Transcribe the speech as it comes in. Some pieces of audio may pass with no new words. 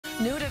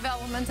New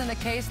developments in a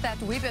case that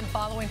we've been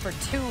following for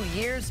 2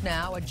 years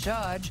now. A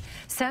judge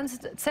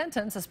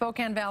sentenced a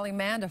Spokane Valley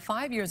man to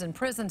 5 years in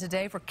prison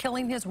today for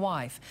killing his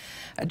wife.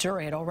 A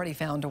jury had already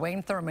found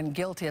Dwayne Thurman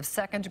guilty of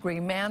second-degree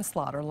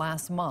manslaughter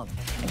last month.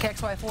 And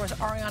KXY4's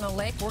Ariana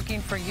Lake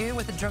working for you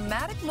with the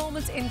dramatic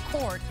moments in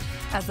court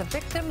as the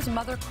victim's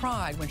mother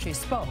cried when she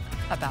spoke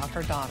about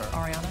her daughter.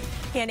 Ariana?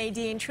 Yeah,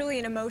 Nadine, truly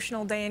an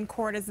emotional day in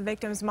court as the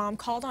victim's mom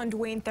called on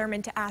Dwayne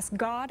Thurman to ask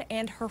God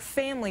and her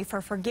family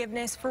for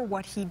forgiveness for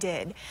what he did.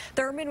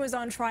 Thurman was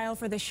on trial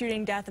for the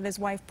shooting death of his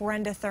wife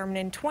Brenda Thurman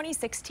in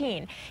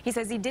 2016. He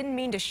says he didn't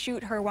mean to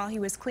shoot her while he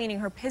was cleaning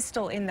her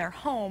pistol in their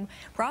home.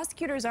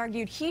 Prosecutors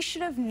argued he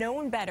should have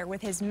known better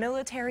with his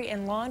military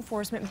and law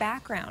enforcement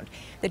background.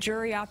 The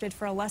jury opted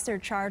for a lesser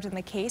charge in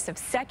the case of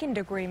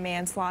second-degree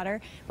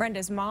manslaughter.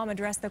 Brenda's mom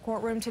addressed the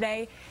courtroom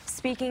today,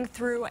 speaking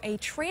through a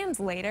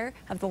translator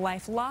of the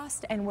life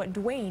lost and what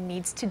Dwayne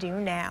needs to do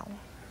now.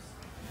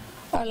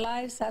 Our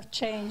lives have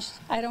changed.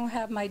 I don't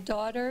have my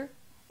daughter,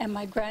 and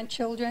my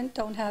grandchildren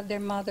don't have their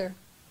mother.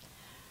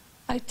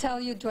 I tell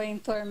you, Dwayne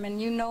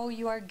Thurman, you know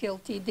you are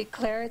guilty.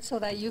 Declare it so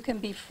that you can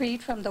be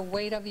freed from the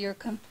weight of your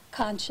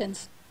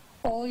conscience.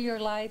 All your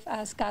life,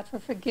 ask God for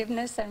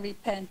forgiveness and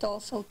repent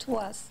also to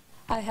us.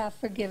 I have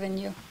forgiven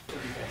you.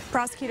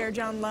 Prosecutor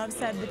John Love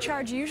said the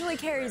charge usually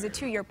carries a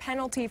 2-year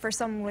penalty for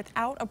someone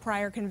without a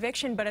prior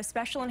conviction, but a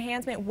special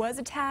enhancement was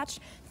attached.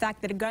 The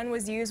fact that a gun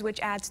was used, which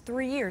adds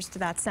 3 years to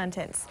that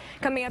sentence.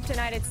 Coming up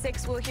tonight at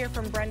 6, we'll hear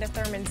from Brenda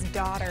Thurman's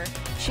daughter.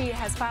 She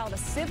has filed a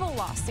civil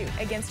lawsuit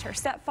against her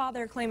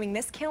stepfather, claiming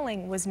this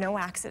killing was no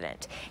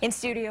accident. In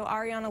studio,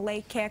 Ariana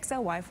Lake,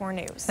 KXLY4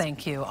 News.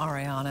 Thank you,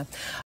 Ariana.